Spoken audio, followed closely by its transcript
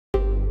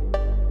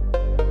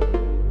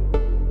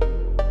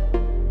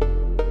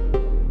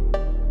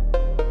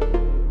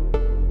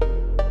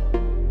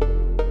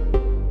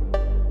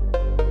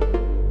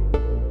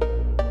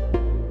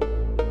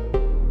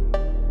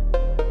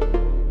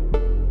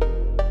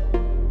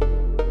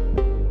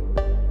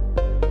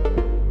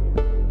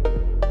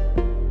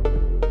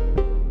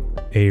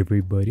Hey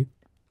everybody,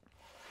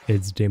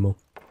 it's Dimo.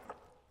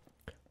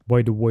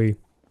 By the way,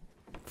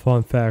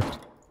 fun fact,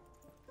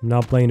 I'm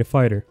not playing a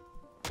fighter.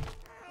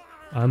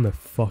 I'm a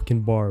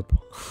fucking barb.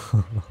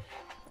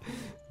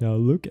 Now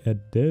look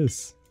at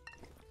this.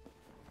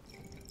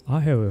 I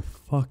have a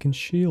fucking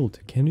shield,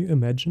 can you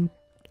imagine?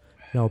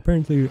 Now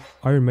apparently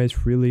Iron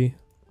Mace really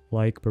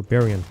like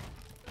Barbarian.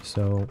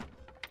 So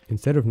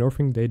instead of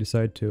nerfing, they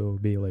decide to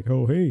be like,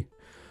 oh hey,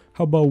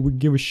 how about we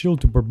give a shield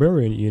to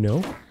Barbarian, you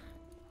know?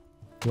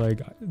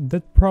 Like,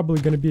 that's probably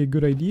gonna be a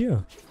good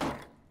idea.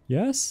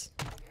 Yes?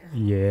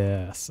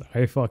 Yes,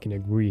 I fucking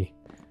agree.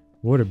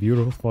 What a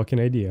beautiful fucking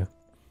idea.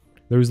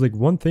 There's like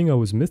one thing I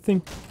was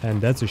missing,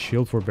 and that's a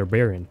shield for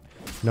Barbarian.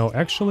 Now,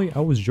 actually, I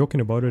was joking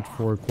about it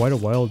for quite a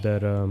while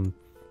that,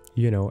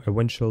 you know,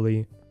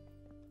 eventually,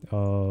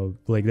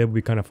 like, that would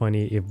be kind of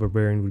funny if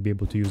Barbarian would be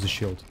able to use a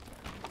shield.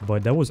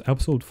 But that was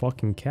absolute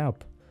fucking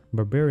cap.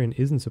 Barbarian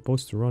isn't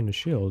supposed to run a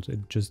shield,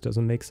 it just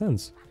doesn't make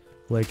sense.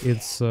 Like,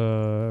 it's,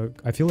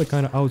 I feel like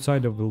kind of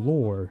outside of the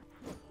lore.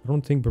 I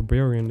don't think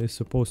Barbarian is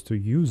supposed to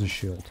use a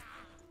shield.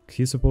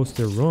 He's supposed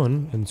to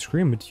run and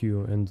scream at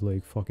you and,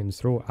 like, fucking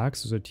throw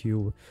axes at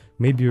you.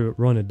 Maybe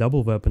run a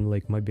double weapon,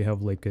 like, maybe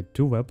have, like,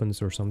 two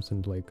weapons or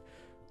something, like,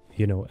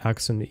 you know,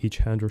 axe in each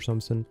hand or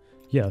something.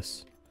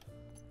 Yes.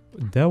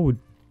 That would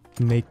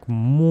make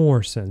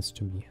more sense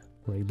to me.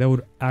 Like, that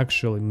would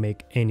actually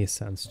make any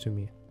sense to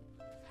me.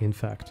 In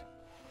fact.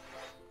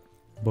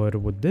 But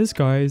what these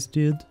guys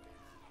did...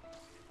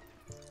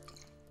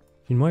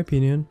 In my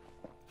opinion,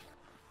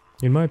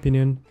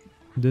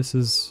 this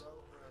is...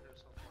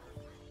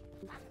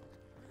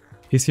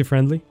 Is he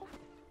friendly?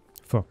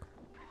 Fuck.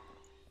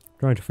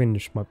 Trying to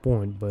finish my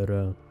point, but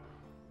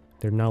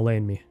they're not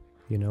letting me.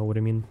 You know what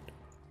I mean?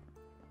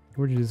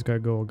 Where did this guy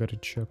go? I gotta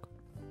check.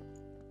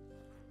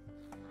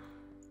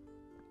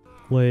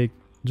 Like,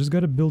 just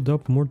gotta build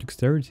up more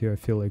dexterity, I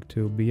feel like,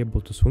 to be able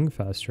to swing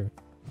faster.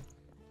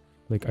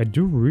 Like, I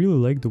do really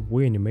like the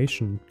way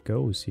animation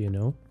goes, you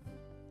know?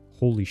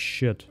 Holy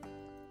shit.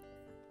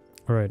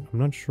 Alright, I'm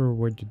not sure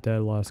where did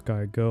that last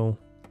guy go.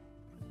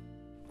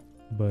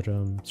 But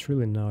it's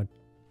really not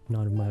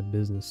my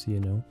business, you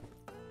know.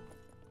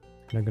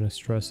 Not gonna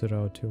stress it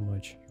out too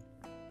much.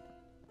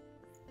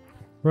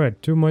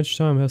 Right, too much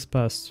time has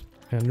passed.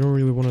 And I don't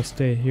really want to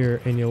stay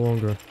here any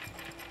longer.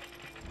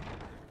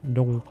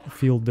 Don't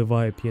feel the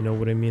vibe, you know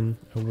what I mean?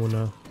 I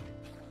wanna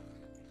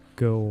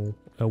go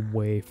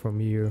away from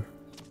here.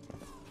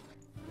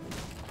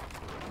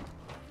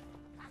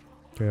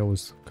 Okay, that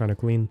was kind of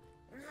clean.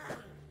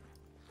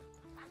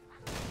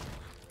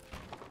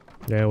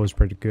 That was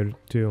pretty good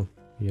too,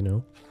 you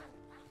know.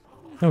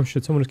 Oh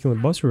shit, someone is killing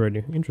the boss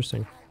already.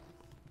 Interesting.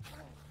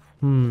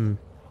 Hello?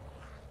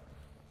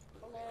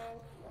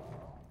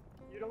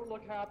 You don't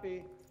look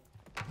happy.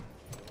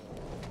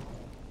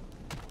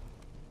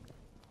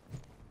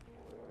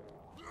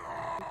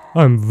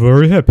 I'm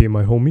very happy,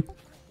 my homie.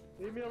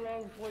 Leave me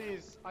alone,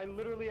 please. I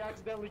literally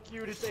accidentally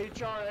queued its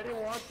HR. I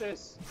didn't want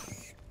this.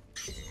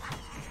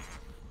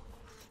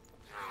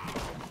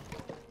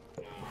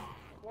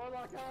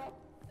 Warlock, help!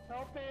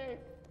 Help me!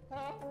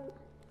 Help!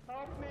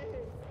 Help me!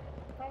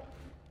 Help!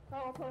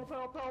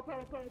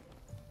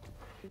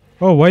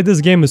 Oh, why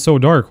this game is so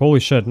dark? Holy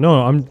shit.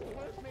 No, I'm...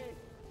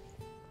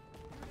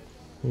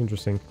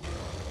 Interesting.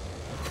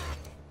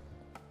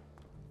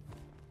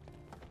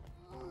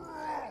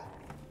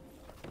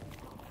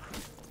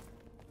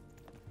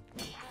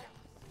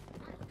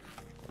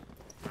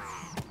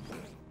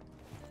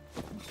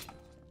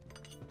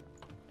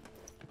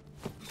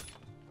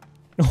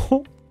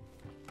 Oh.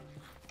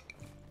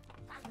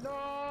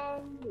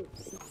 No!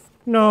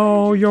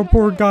 No, your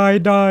poor guy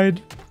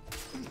died.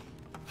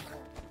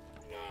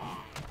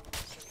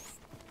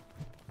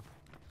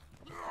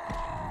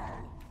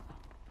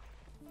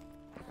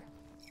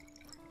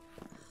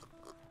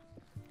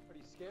 Are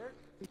you scared?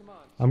 Come on.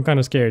 I'm kind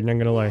of scared, not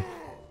gonna lie.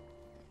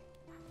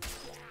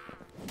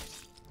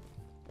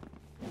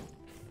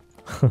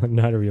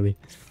 Not really.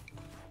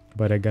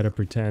 But I gotta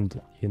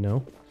pretend, you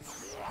know?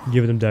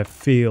 Give them that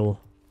feel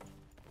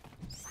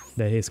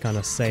that he's kind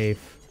of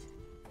safe.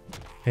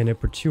 An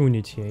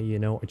opportunity, you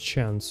know, a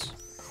chance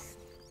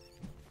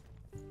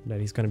that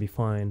he's gonna be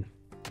fine.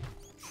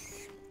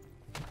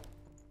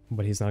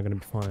 But he's not gonna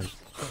be fine.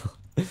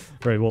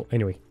 Right, well,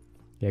 anyway.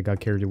 Yeah, I got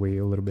carried away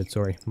a little bit,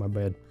 sorry, my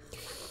bad.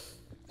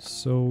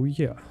 So,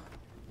 yeah.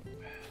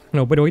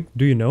 No, by the way,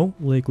 do you know?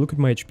 Like, look at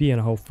my HP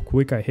and how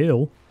quick I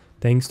heal.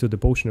 Thanks to the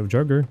potion of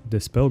chugger, the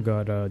spell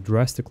got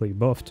drastically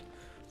buffed.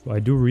 I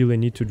do really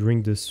need to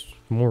drink this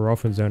more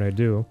often than I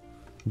do.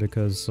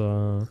 Because,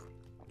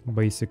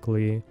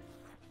 basically,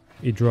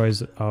 it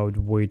dries out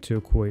way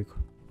too quick.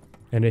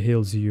 And it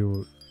heals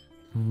you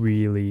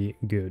really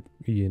good,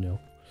 you know.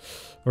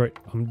 Alright,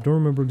 I don't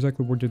remember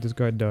exactly where did this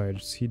guy die.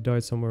 He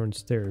died somewhere on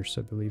stairs,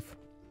 I believe.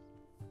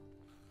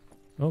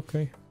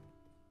 Okay.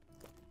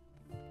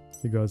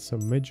 You got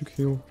some magic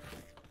heal.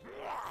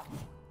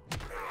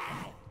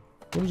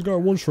 What this guy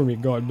wants from me,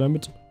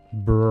 goddammit.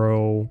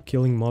 Bro,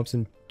 killing mobs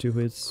in 2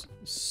 hits,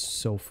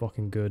 so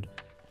fucking good.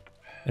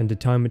 And the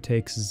time it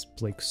takes is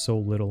like so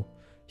little.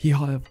 He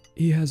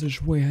has a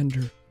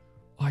Schwander.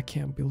 I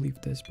can't believe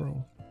this,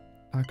 bro.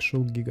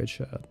 Actual Giga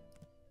chat.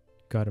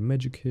 Got a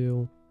magic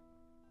heal.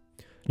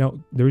 Now,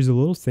 there is a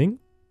little thing.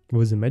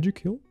 With a magic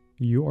heal,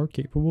 you are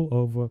capable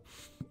of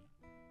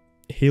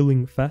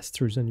healing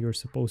faster than you're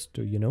supposed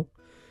to, you know?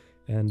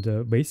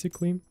 And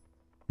basically,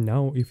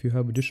 now if you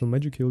have additional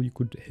magic heal, you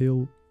could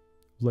heal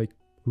like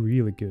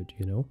really good,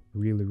 you know?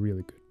 Really,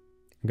 really good.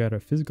 Got a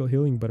physical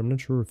healing, but I'm not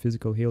sure if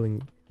physical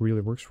healing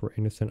really works for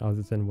anything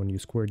other than when you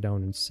square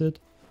down and sit.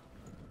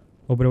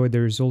 Oh, by the way,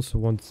 there is also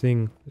one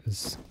thing,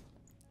 is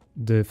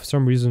for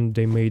some reason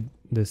they made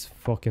this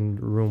fucking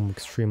room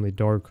extremely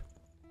dark.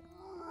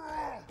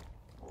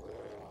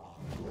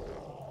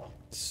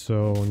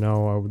 So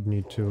now I would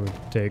need to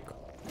take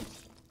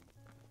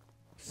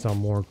some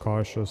more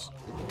cautious.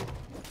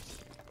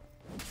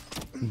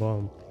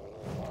 Bomb.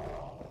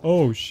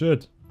 Oh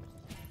shit.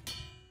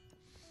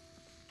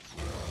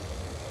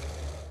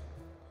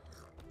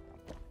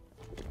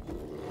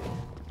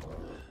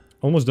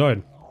 Almost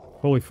died.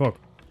 Holy fuck.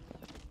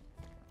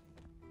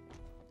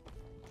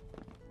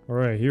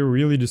 Alright, he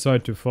really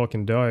decided to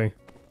fucking die.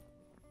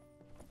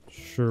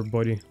 Sure,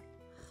 buddy.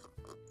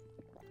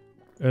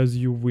 As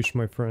you wish,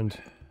 my friend.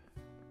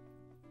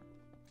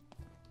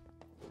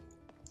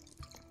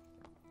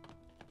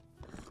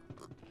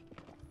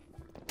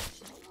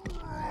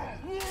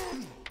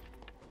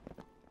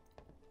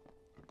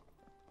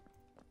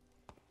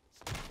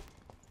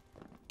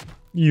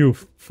 You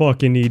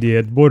fucking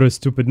idiot. What a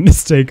stupid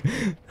mistake.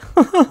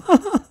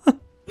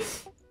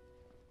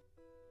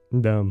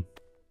 Damn.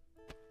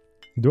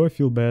 Do I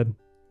feel bad?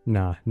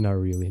 Nah, not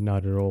really.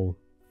 Not at all.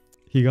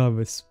 He got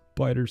a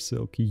spider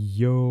silk.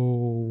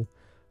 Yo.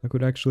 I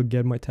could actually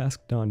get my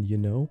task done, you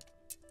know?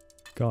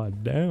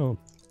 God damn.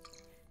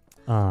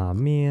 Ah,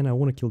 man. I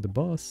want to kill the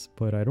boss,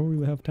 but I don't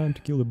really have time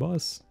to kill the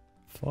boss.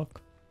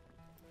 Fuck.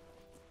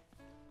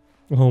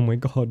 Oh my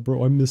god,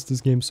 bro. I missed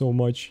this game so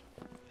much.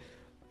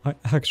 I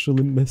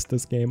actually missed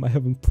this game. I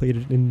haven't played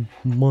it in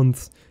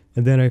months.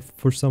 And then I,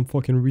 for some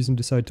fucking reason,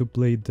 decided to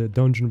play the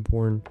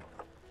Dungeonborn.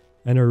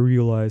 And I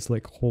realized,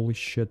 like, holy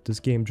shit, this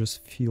game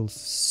just feels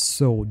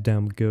so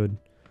damn good.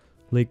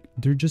 Like,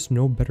 there's just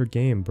no better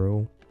game,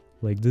 bro.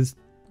 Like, this...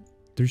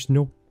 There's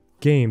no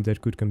game that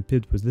could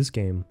compete with this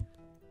game.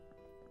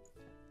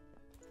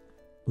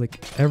 Like,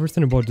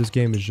 everything about this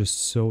game is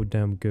just so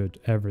damn good.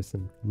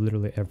 Everything.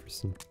 Literally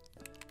everything.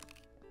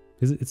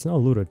 It's not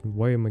looted.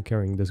 Why am I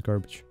carrying this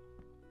garbage?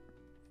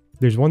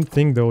 There's one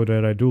thing, though,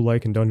 that I do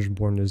like in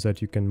Dungeonborn is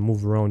that you can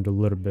move around a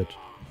little bit.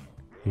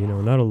 You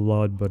know, not a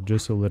lot, but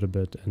just a little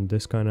bit. And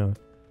this kind of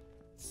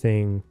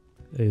thing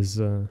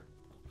is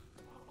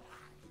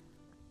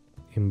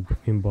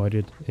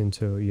embodied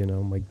into, you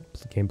know, my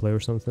gameplay or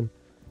something.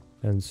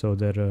 And so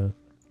that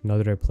now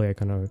that I play, I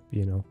kind of,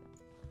 you know,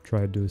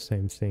 try to do the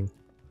same thing.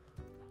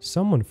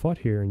 Someone fought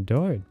here and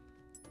died.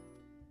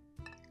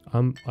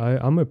 I'm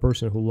a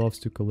person who loves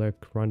to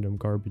collect random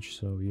garbage,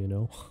 so, you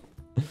know.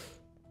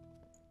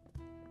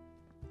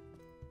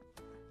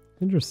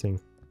 Interesting.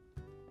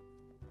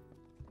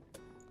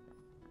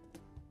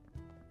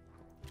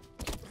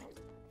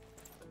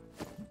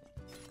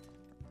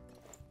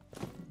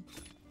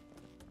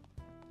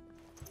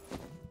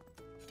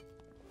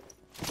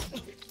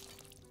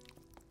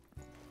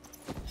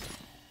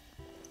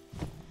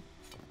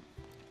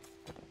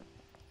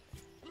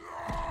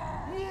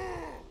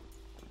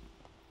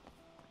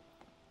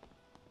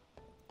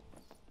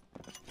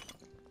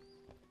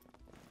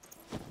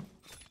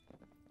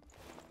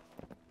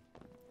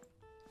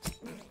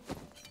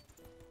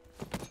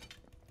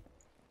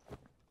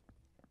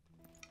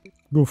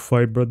 Go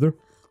fight, brother.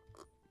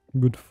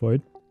 Good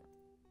fight.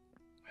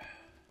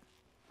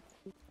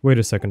 Wait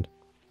a second.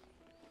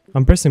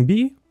 I'm pressing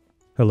B?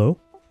 Hello?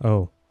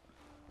 Oh.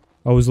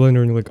 I was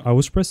wondering, like, I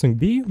was pressing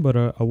B, but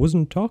I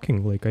wasn't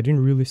talking. Like, I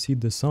didn't really see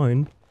the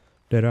sign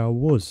that I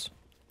was.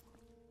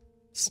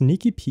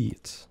 Sneaky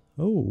Pete.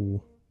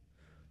 Oh.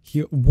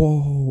 Here.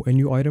 Whoa, a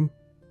new item.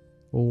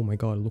 Oh my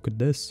god, look at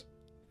this.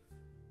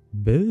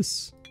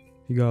 This?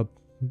 He got...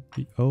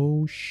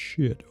 Oh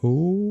shit.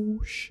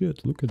 Oh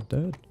shit, look at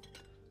that.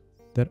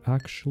 That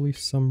actually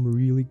some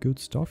really good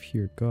stuff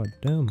here. God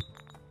damn.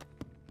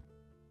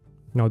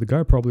 Now the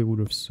guy probably would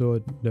have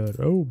said that,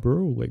 oh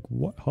bro, like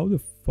what? How the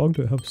fuck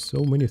do I have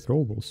so many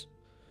throwables?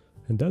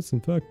 And that's in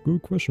fact a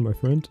good question, my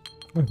friend.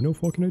 I have no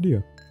fucking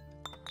idea.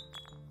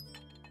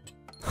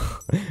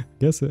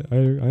 Guess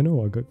I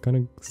know, I got kind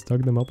of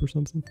stuck them up or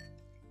something.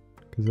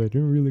 Because I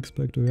didn't really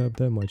expect to have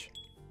that much.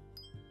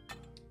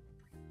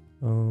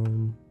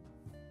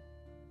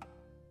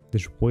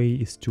 This way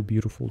is too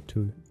beautiful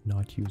to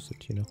not use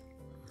it, you know.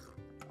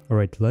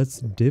 Alright,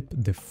 let's dip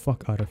the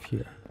fuck out of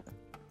here.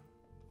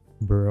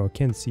 Bro, I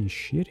can't see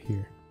shit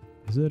here.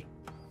 Is it?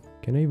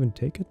 Can I even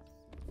take it?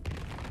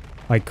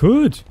 I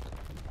could!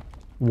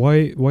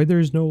 Why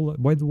there's no...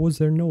 Why was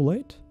there no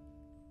light?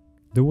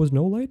 There was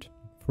no light?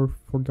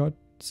 For God's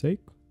sake?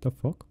 The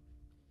fuck?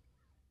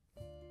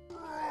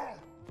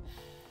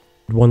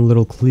 One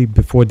little clip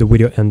before the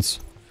video ends.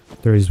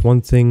 there is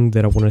one thing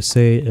that I want to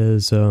say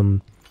is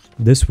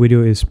this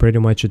video is pretty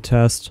much a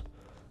test,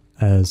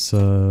 as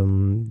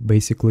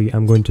basically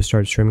I'm going to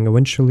start streaming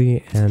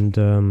eventually,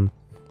 and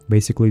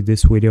basically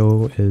this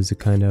video is a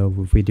kind of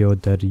video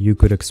that you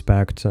could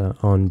expect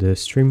on the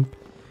stream,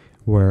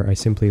 where I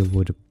simply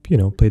would, you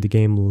know, play the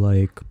game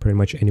like pretty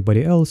much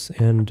anybody else,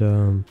 and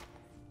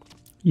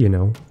you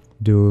know,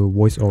 do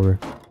voiceover.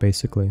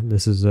 Basically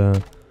this is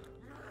a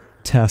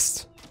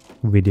test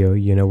video,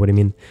 you know what I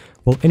mean.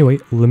 Well, anyway,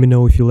 let me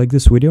know if you like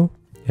this video,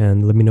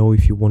 and let me know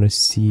if you want to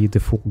see the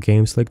full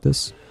games like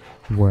this,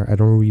 where I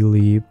don't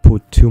really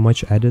put too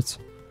much edits.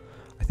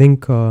 I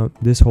think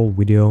this whole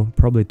video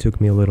probably took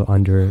me a little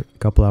under a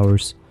couple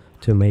hours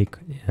to make,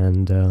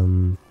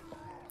 and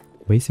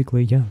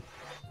basically, yeah.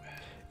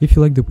 If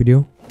you like the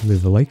video,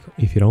 leave a like.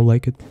 If you don't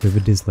like it, leave a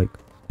dislike.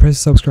 Press the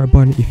subscribe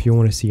button if you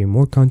want to see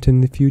more content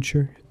in the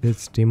future.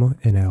 It's Dimo,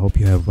 and I hope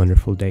you have a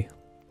wonderful day.